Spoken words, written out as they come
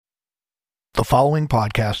The following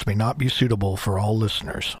podcast may not be suitable for all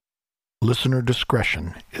listeners. Listener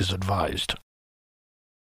discretion is advised.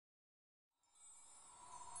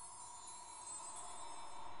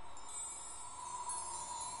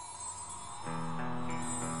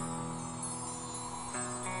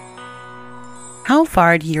 How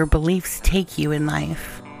far do your beliefs take you in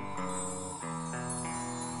life?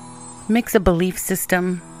 Mix a belief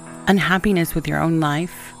system, unhappiness with your own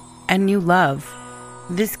life, and new love.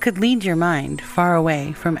 This could lead your mind far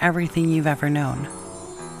away from everything you've ever known.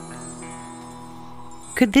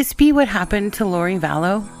 Could this be what happened to Lori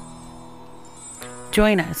Vallow?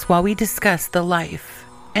 Join us while we discuss the life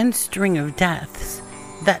and string of deaths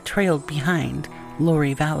that trailed behind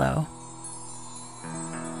Lori Vallow.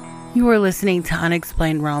 You are listening to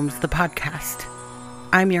Unexplained Realms, the podcast.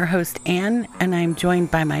 I'm your host, Anne, and I'm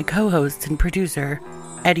joined by my co-host and producer,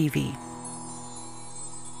 Eddie V.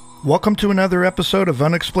 Welcome to another episode of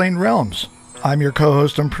Unexplained Realms. I'm your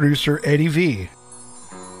co-host and producer, Eddie V.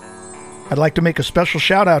 I'd like to make a special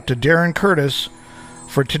shout out to Darren Curtis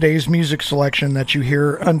for today's music selection that you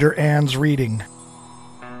hear under Anne's reading.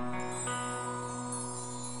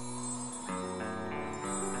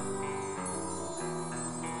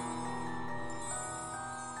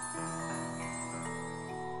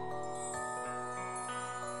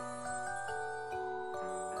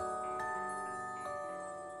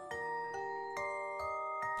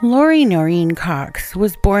 Lori Noreen Cox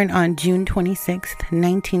was born on June 26,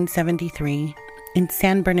 1973, in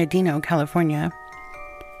San Bernardino, California.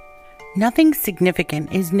 Nothing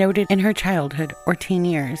significant is noted in her childhood or teen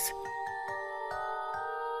years.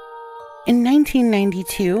 In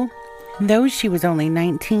 1992, though she was only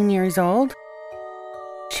 19 years old,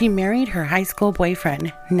 she married her high school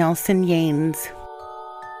boyfriend, Nelson Yanes.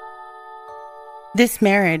 This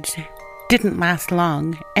marriage didn't last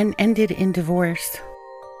long and ended in divorce.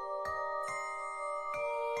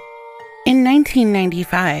 In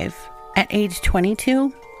 1995, at age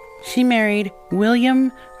 22, she married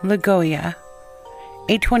William Lagoya,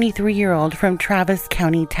 a 23-year-old from Travis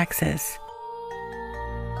County, Texas.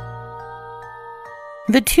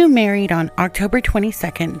 The two married on October 22,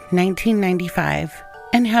 1995,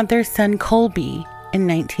 and had their son Colby in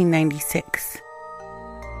 1996.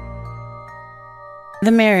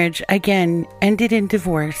 The marriage again ended in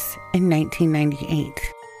divorce in 1998.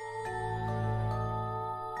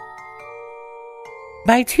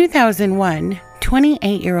 By 2001,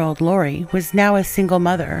 28-year-old Lori was now a single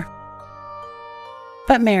mother,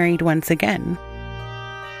 but married once again.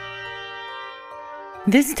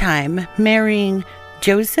 This time, marrying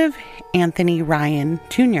Joseph Anthony Ryan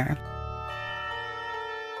Jr.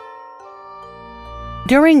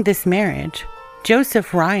 During this marriage,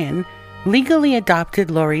 Joseph Ryan legally adopted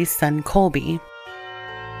Lori's son Colby,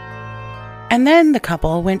 and then the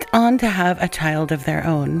couple went on to have a child of their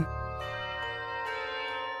own.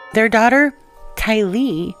 Their daughter,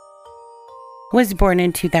 Tylee, was born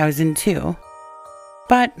in 2002,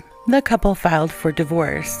 but the couple filed for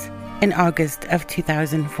divorce in August of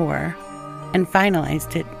 2004 and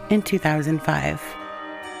finalized it in 2005.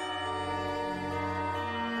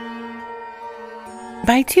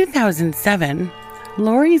 By 2007,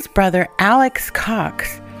 Lori's brother Alex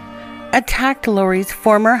Cox attacked Lori's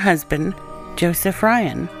former husband, Joseph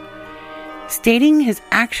Ryan, stating his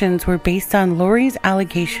actions were based on Lori's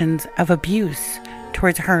allegations of abuse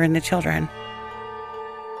towards her and the children.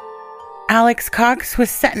 Alex Cox was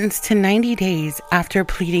sentenced to 90 days after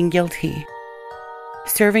pleading guilty,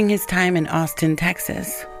 serving his time in Austin,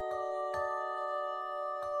 Texas.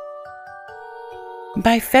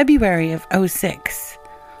 By February of 2006,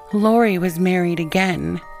 Lori was married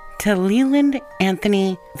again to Leland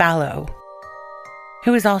Anthony Vallow,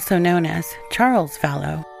 who is also known as Charles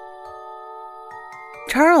Vallow.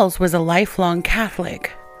 Charles was a lifelong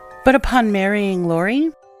Catholic, but upon marrying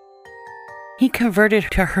Lori, he converted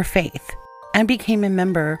to her faith and became a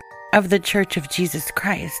member of the Church of Jesus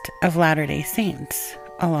Christ of Latter-day Saints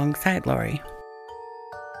alongside Lori.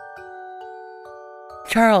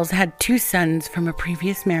 Charles had 2 sons from a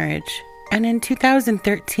previous marriage, and in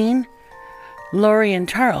 2013, Lori and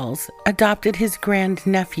Charles adopted his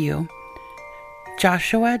grandnephew,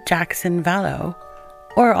 Joshua Jackson Vallow,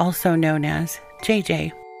 or also known as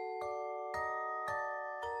JJ.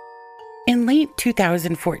 In late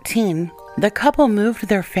 2014, the couple moved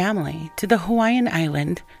their family to the Hawaiian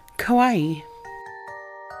island, Kauai.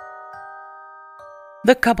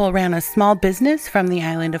 The couple ran a small business from the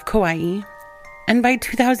island of Kauai, and by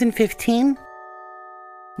 2015,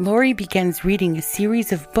 Lori begins reading a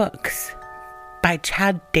series of books by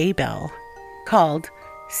Chad Daybell called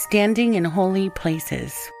Standing in Holy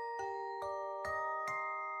Places.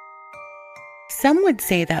 Some would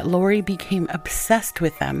say that Lori became obsessed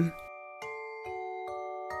with them.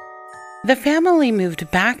 The family moved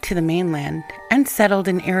back to the mainland and settled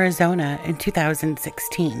in Arizona in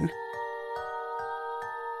 2016.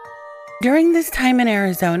 During this time in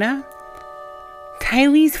Arizona,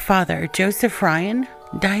 Tylee's father, Joseph Ryan,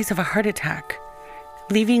 dies of a heart attack,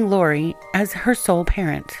 leaving Lori as her sole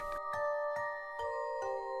parent.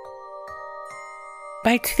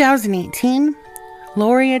 By 2018,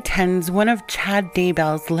 Lori attends one of Chad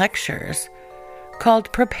Daybell's lectures called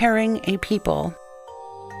Preparing a People.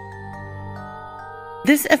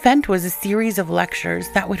 This event was a series of lectures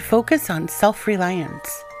that would focus on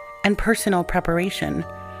self-reliance and personal preparation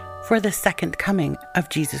for the second coming of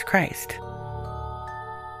Jesus Christ.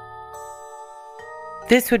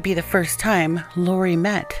 This would be the first time Lori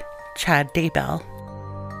met Chad Daybell.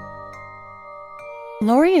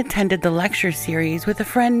 Lori attended the lecture series with a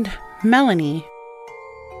friend, Melanie.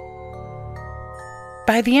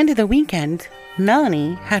 By the end of the weekend,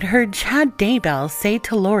 Melanie had heard Chad Daybell say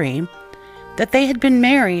to Lori that they had been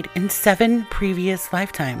married in 7 previous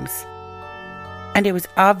lifetimes, and it was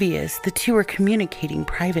obvious the two were communicating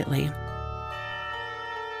privately.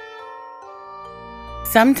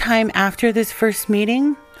 Sometime after this first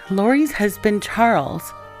meeting, Lori's husband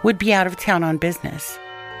Charles would be out of town on business.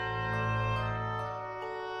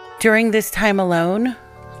 During this time alone,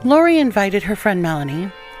 Lori invited her friend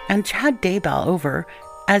Melanie and Chad Daybell over,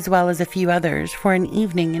 as well as a few others, for an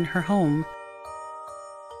evening in her home.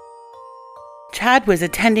 Chad was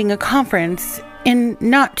attending a conference in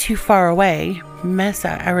not too far away,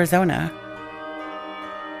 Mesa, Arizona.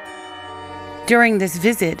 During this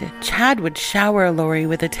visit, Chad would shower Lori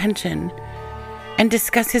with attention and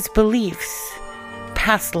discuss his beliefs,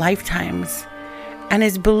 past lifetimes, and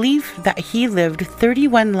his belief that he lived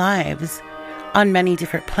 31 lives on many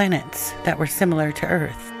different planets that were similar to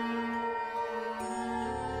Earth.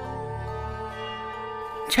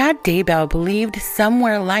 Chad Daybell believed some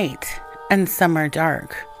were light and some are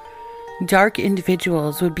dark. Dark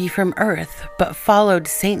individuals would be from Earth but followed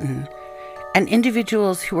Satan, and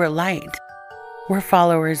individuals who were light were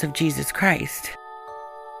followers of Jesus Christ.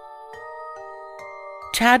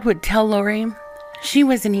 Chad would tell Lori she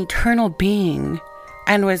was an eternal being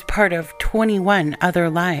and was part of 21 other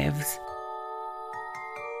lives,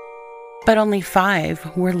 but only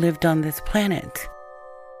 5 were lived on this planet.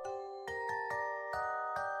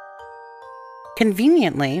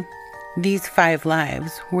 Conveniently, these 5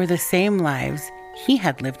 lives were the same lives he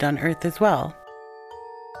had lived on Earth as well.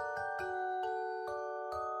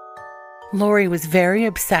 Lori was very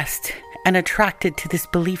obsessed and attracted to this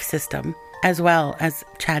belief system, as well as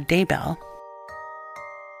Chad Daybell.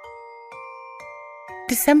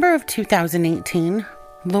 December of 2018,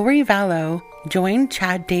 Lori Vallow joined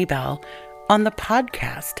Chad Daybell on the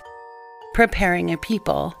podcast Preparing a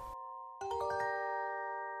People.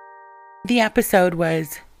 The episode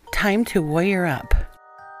was Time to Warrior Up.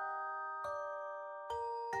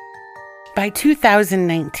 By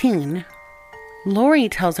 2019, Lori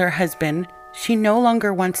tells her husband she no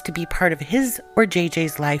longer wants to be part of his or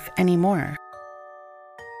JJ's life anymore.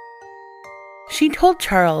 She told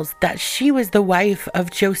Charles that she was the wife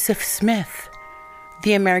of Joseph Smith,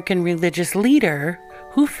 the American religious leader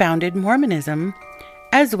who founded Mormonism,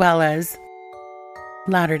 as well as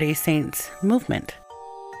Latter-day Saints movement.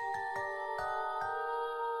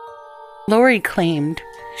 Lori claimed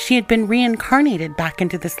she had been reincarnated back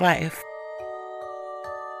into this life.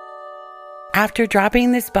 After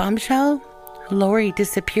dropping this bombshell, Lori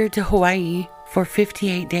disappeared to Hawaii for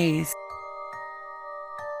 58 days.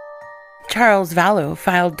 Charles Vallow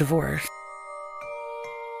filed divorce.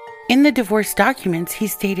 In the divorce documents, he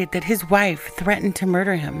stated that his wife threatened to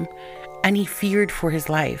murder him, and he feared for his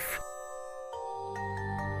life.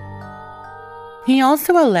 He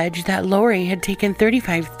also alleged that Lori had taken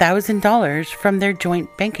 $35,000 from their joint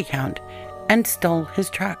bank account and stole his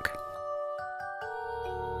truck.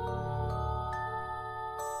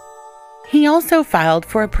 He also filed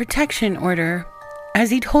for a protection order, as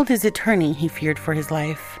he told his attorney he feared for his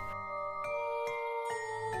life.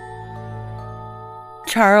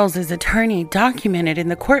 Charles's attorney documented in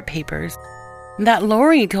the court papers that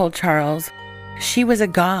Lori told Charles she was a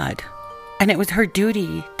god, and it was her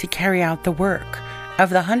duty to carry out the work of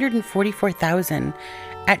the 144,000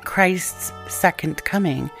 at Christ's second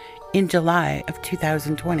coming in July of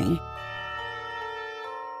 2020.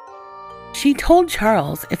 She told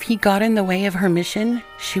Charles if he got in the way of her mission,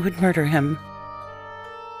 she would murder him.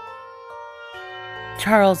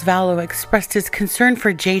 Charles Vallow expressed his concern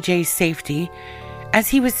for JJ's safety, as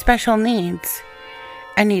he was special needs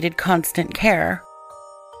and needed constant care.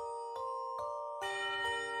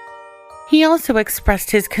 He also expressed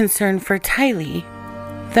his concern for Tylee.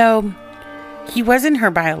 Though he wasn't her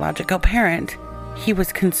biological parent, he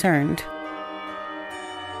was concerned.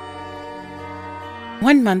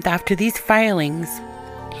 1 month after these filings,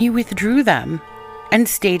 he withdrew them and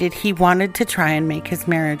stated he wanted to try and make his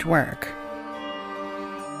marriage work.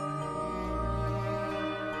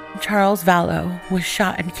 Charles Vallow was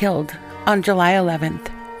shot and killed on July 11th,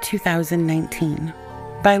 2019,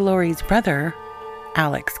 by Lori's brother,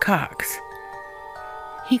 Alex Cox.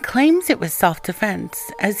 He claims it was self-defense,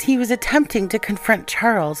 as he was attempting to confront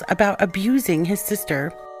Charles about abusing his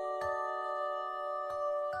sister.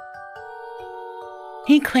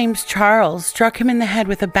 He claims Charles struck him in the head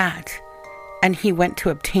with a bat, and he went to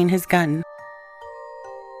obtain his gun.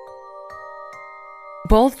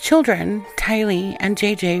 Both children, Tylee and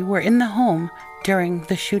JJ, were in the home during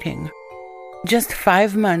the shooting, just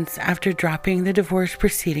 5 months after dropping the divorce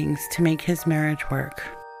proceedings to make his marriage work.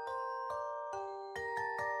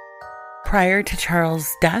 Prior to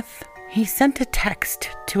Charles' death, he sent a text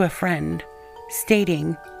to a friend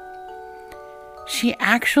stating, "She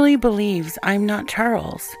actually believes I'm not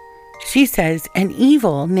Charles. She says an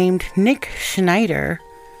evil named Nick Schneider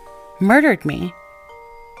murdered me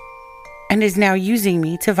and is now using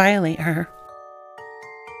me to violate her."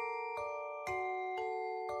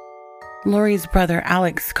 Lori's brother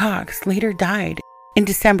Alex Cox later died in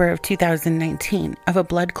December of 2019 of a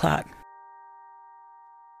blood clot.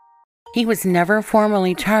 He was never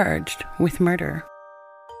formally charged with murder.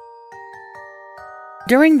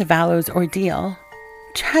 During the Vallow's ordeal,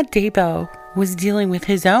 Chad Daybell was dealing with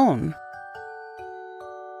his own.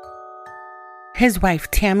 His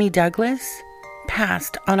wife, Tammy Douglas,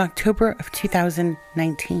 passed on October of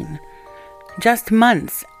 2019, just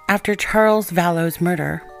months after Charles Vallow's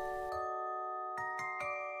murder.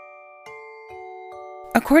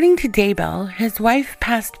 According to Daybell, his wife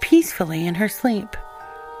passed peacefully in her sleep,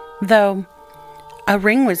 though a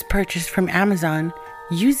ring was purchased from Amazon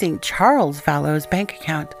using Charles Vallow's bank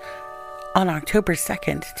account on October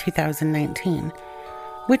 2nd, 2019,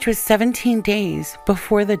 which was 17 days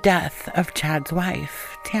before the death of Chad's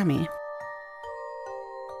wife, Tammy.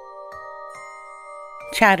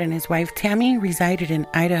 Chad and his wife, Tammy, resided in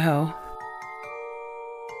Idaho.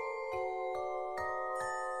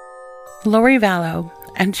 Lori Vallow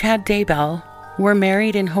and Chad Daybell were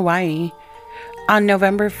married in Hawaii on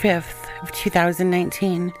November 5th of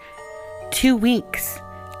 2019, 2 weeks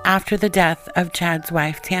after the death of Chad's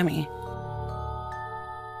wife, Tammy.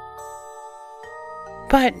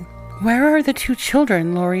 But where are the 2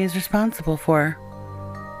 children Lori is responsible for?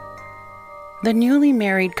 The newly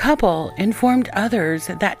married couple informed others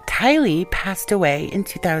that Tylee passed away in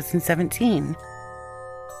 2017,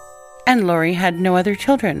 and Lori had no other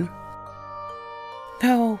children.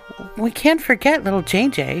 Though we can't forget little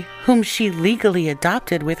JJ, whom she legally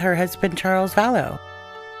adopted with her husband Charles Vallow.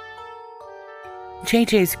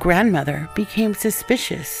 JJ's grandmother became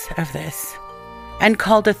suspicious of this and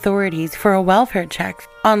called authorities for a welfare check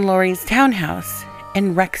on Lori's townhouse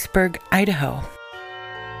in Rexburg, Idaho.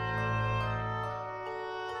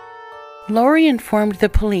 Lori informed the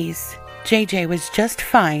police JJ was just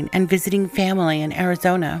fine and visiting family in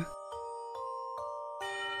Arizona.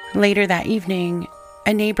 Later that evening,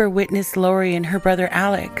 a neighbor witnessed Lori and her brother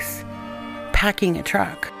Alex packing a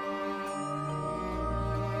truck.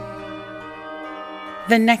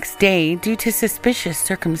 The next day, due to suspicious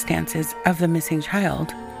circumstances of the missing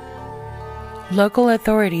child, local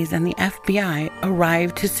authorities and the FBI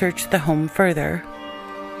arrived to search the home further.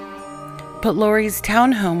 But Lori's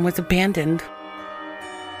townhome was abandoned.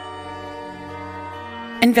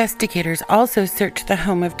 Investigators also searched the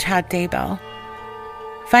home of Chad Daybell,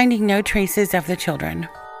 finding no traces of the children.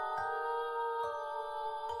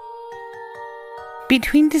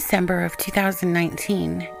 Between December of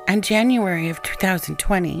 2019 and January of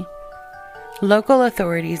 2020, local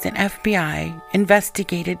authorities and FBI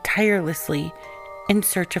investigated tirelessly in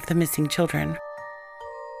search of the missing children.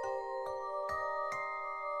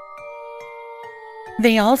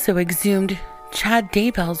 They also exhumed Chad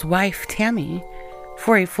Daybell's wife, Tammy,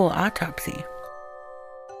 for a full autopsy.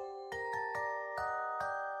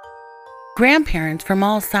 Grandparents from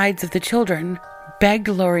all sides of the children begged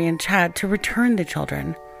Lori and Chad to return the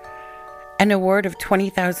children. An award of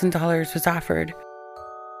 $20,000 was offered,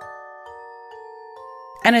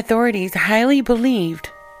 and authorities highly believed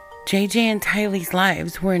JJ and Tylee's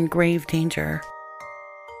lives were in grave danger.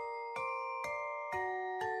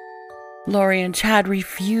 Lori and Chad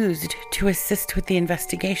refused to assist with the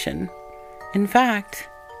investigation. In fact,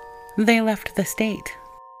 they left the state.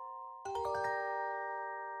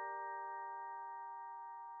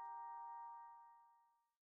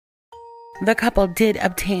 the couple did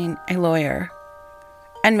obtain a lawyer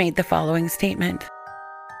and made the following statement.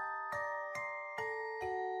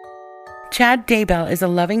 Chad Daybell is a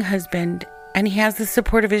loving husband, and he has the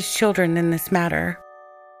support of his children in this matter.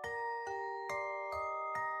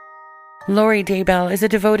 Lori Daybell is a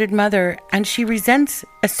devoted mother, and she resents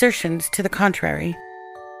assertions to the contrary.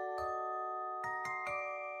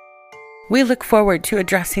 We look forward to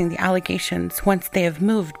addressing the allegations once they have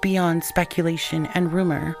moved beyond speculation and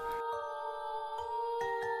rumor.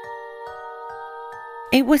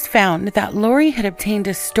 It was found that Lori had obtained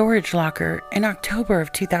a storage locker in October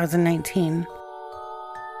of 2019.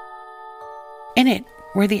 In it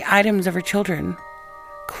were the items of her children: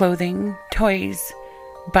 clothing, toys,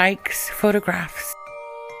 bikes, photographs.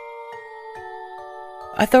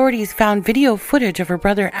 Authorities found video footage of her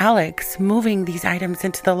brother Alex moving these items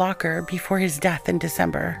into the locker before his death in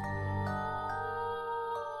December.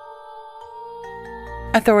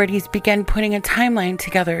 Authorities began putting a timeline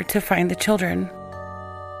together to find the children.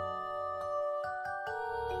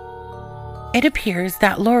 It appears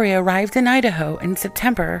that Lori arrived in Idaho in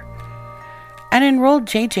September and enrolled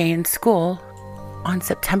JJ in school on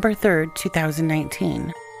September 3rd,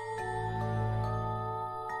 2019.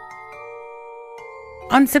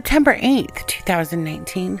 On September 8th,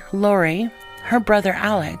 2019, Lori, her brother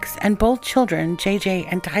Alex, and both children, JJ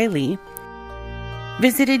and Tylee,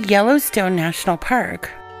 visited Yellowstone National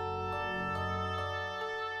Park.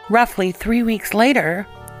 Roughly 3 weeks later,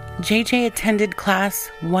 JJ attended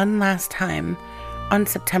class one last time on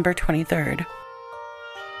September 23rd.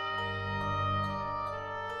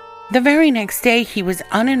 The very next day, he was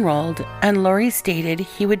unenrolled, and Lori stated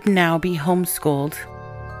he would now be homeschooled.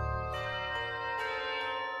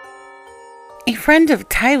 A friend of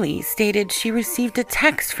Tylee stated she received a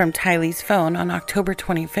text from Tylee's phone on October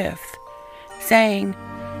 25th, saying,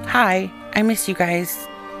 "Hi, I miss you guys.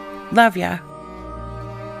 Love ya."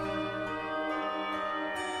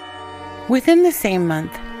 Within the same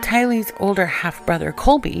month, Tylee's older half-brother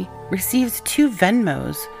Colby receives 2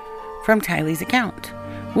 Venmos from Tylee's account,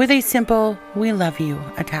 with a simple "We love you"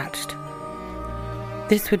 attached.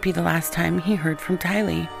 This would be the last time he heard from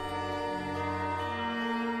Tylee.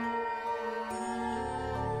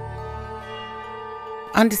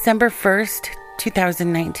 On December 1st,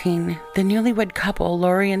 2019, the newlywed couple,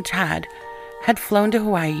 Lori and Chad, had flown to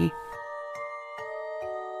Hawaii.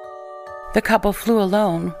 The couple flew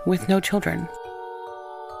alone with no children.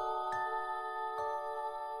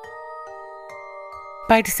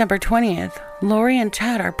 By December 20th, Lori and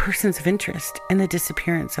Chad are persons of interest in the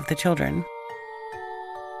disappearance of the children.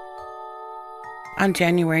 On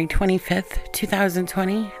January 25th,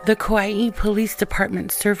 2020, the Kauai Police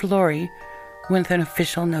Department served Lori with an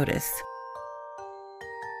official notice.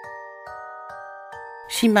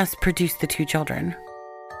 She must produce the 2 children,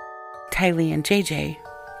 Tylee and JJ,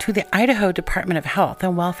 to the Idaho Department of Health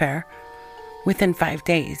and Welfare within 5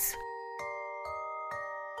 days.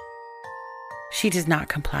 She does not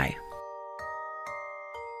comply.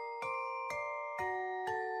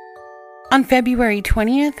 On February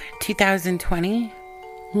 20th, 2020,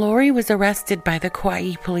 Lori was arrested by the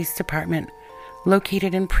Kauai Police Department,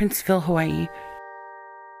 located in Princeville, Hawaii.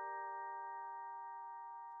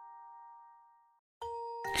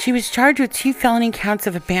 She was charged with 2 felony counts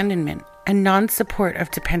of abandonment and non-support of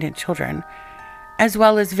dependent children, as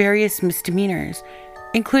well as various misdemeanors,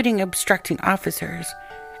 including obstructing officers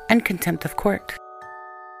and contempt of court.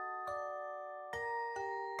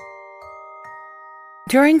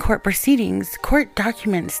 During court proceedings, court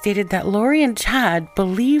documents stated that Lori and Chad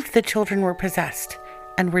believed the children were possessed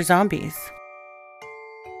and were zombies.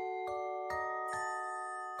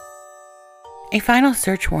 A final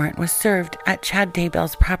search warrant was served at Chad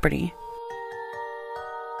Daybell's property.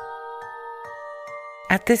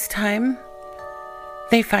 At this time,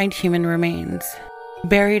 they find human remains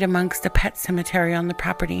buried amongst a pet cemetery on the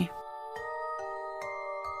property.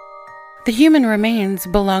 The human remains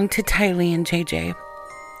belonged to Tylee and JJ,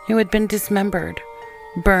 who had been dismembered,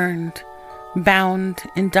 burned, bound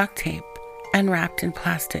in duct tape, and wrapped in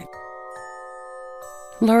plastic.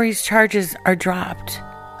 Lori's charges are dropped,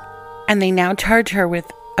 and they now charge her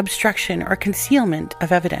with obstruction or concealment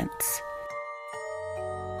of evidence.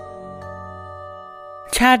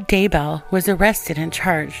 Chad Daybell was arrested and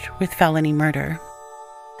charged with felony murder.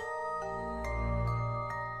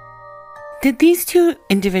 Did these 2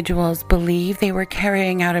 individuals believe they were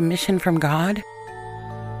carrying out a mission from God?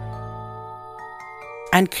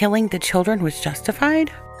 And killing the children was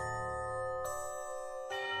justified?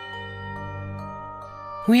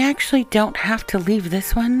 We actually don't have to leave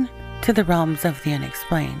this one to the realms of the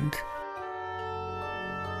unexplained.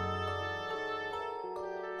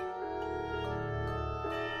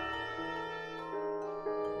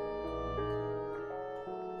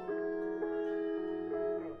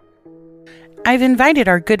 I've invited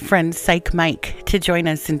our good friend Psych Mike to join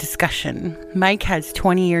us in discussion. Mike has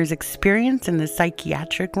 20 years experience in the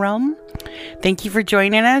psychiatric realm. Thank you for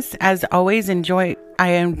joining us. As always, I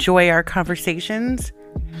enjoy our conversations.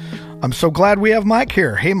 I'm so glad we have Mike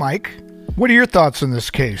here. Hey, Mike, what are your thoughts in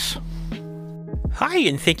this case? Hi,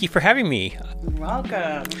 and thank you for having me.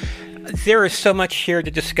 Welcome. There is so much here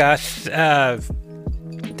to discuss. To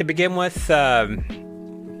begin with, I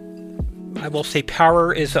will say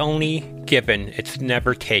power is only given, it's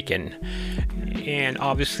never taken. And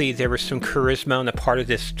obviously there was some charisma on the part of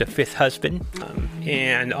the fifth husband.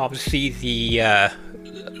 And obviously the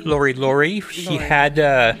Lori, she had,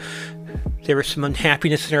 there was some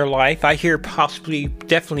unhappiness in her life. I hear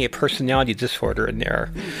definitely a personality disorder in there.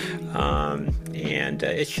 And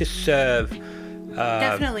it's just...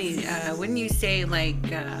 definitely, wouldn't you say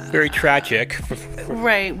very tragic.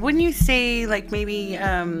 Right. Wouldn't you say maybe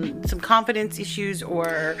some confidence issues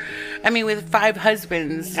with 5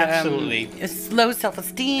 husbands? Absolutely. Low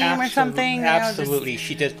self-esteem or something? Absolutely.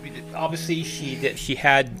 She did. Obviously, she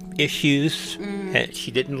had issues. And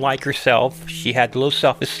she didn't like herself. She had low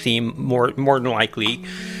self-esteem more than likely.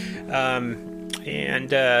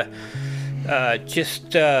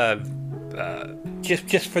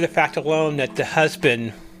 Just for the fact alone that the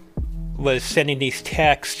husband was sending these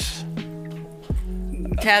texts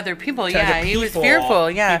to other people, he was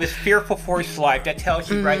fearful. Yeah, he was fearful for his life. That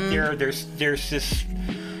tells you right there. There's this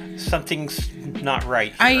something's not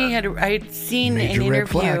right here. I'd seen an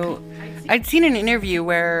interview. I'd seen an interview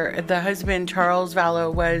where the husband Charles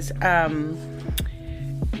Vallow was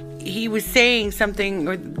he was saying something,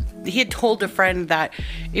 or he had told a friend that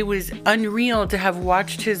it was unreal to have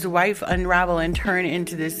watched his wife unravel and turn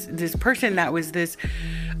into this person that was this,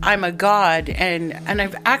 I'm a god. And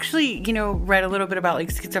I've actually, read a little bit about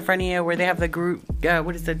schizophrenia, where they have the group,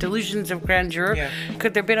 delusions of grandeur. Yeah.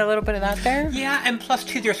 Could there have been a little bit of that there? Yeah, and plus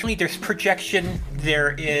too, there's projection.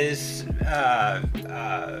 There is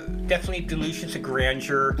definitely delusions of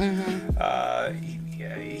grandeur. Mm-hmm.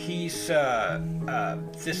 He's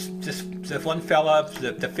this one fella,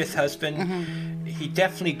 the fifth husband. Mm-hmm. He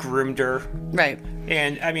definitely groomed her, right?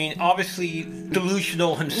 And I mean, obviously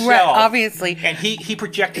delusional himself, right, obviously, and he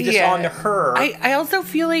projected this onto her. I also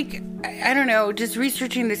feel like, I don't know, just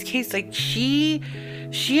researching this case,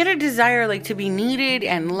 she had a desire to be needed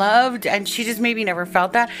and loved, and she just maybe never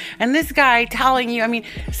felt that. And this guy telling you,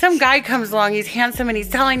 some guy comes along, he's handsome, and he's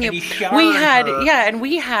telling you, we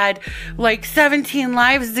had 17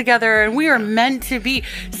 lives together, and we were meant to be.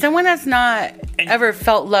 Someone that's not ever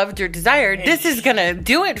felt loved or desired, this is gonna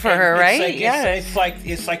do it for her, right?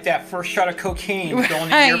 It's like that first shot of cocaine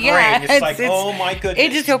going into your brain. It's oh my goodness.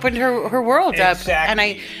 It just opened her world up.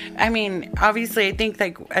 Exactly. And obviously, I think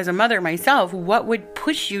as a mother myself, what would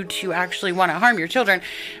push you to actually want to harm your children?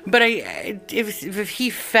 But if he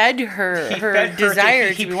fed her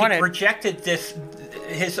desire to be wanted, he projected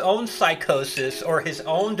his own psychosis or his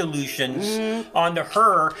own delusions onto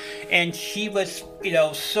her, and she was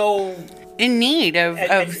so in need of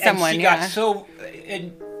someone. And she got so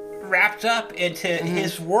wrapped up into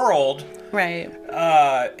his world. Right.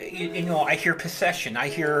 I hear possession. I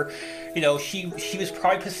hear, she was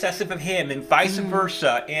probably possessive of him, and vice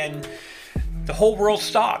versa, and the whole world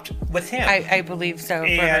stopped with him. I believe so for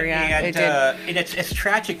her. Yeah, and it's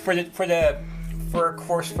tragic for the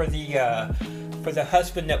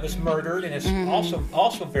husband that was murdered, and it's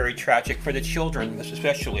also very tragic for the children,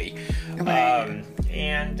 especially. Right.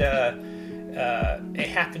 It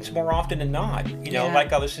happens more often than not.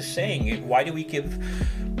 Like I was just saying, why do we give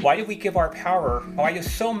our power? Why do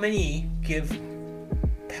so many give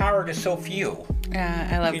power to so few? Yeah,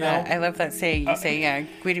 I love that. I love that saying. You say,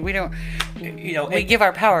 we don't. We give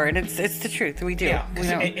our power, and it's the truth. We do. Yeah,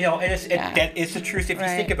 that is the truth if you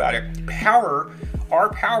think about it. Our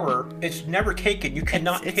power is never taken. You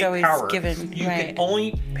cannot take always power. Given.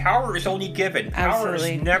 Power is only given. Power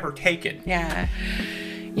is never taken. Yeah.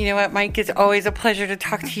 You know what, Mike? It's always a pleasure to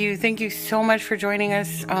talk to you. Thank you so much for joining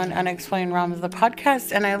us on Unexplained Realms, the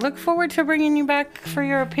podcast, and I look forward to bringing you back for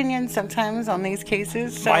your opinions sometimes on these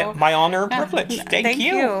cases. So, my honor and privilege. Thank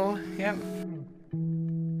you. Yep.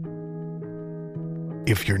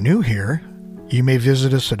 If you're new here, you may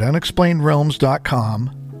visit us at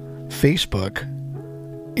unexplainedrealms.com, Facebook,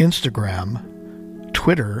 Instagram,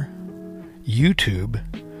 Twitter, YouTube,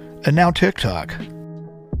 and now TikTok.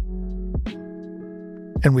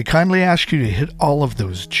 And we kindly ask you to hit all of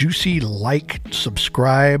those juicy like,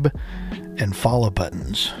 subscribe, and follow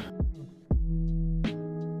buttons.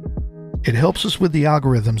 It helps us with the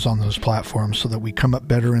algorithms on those platforms so that we come up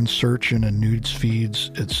better in search and in news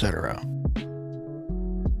feeds, etc.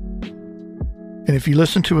 And if you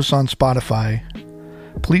listen to us on Spotify,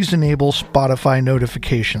 please enable Spotify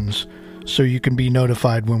notifications so you can be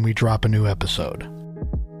notified when we drop a new episode.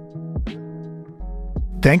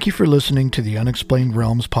 Thank you for listening to the Unexplained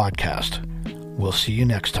Realms podcast. We'll see you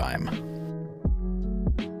next time.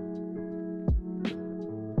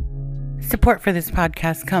 Support for this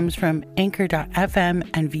podcast comes from Anchor.fm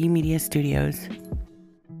and V Media Studios.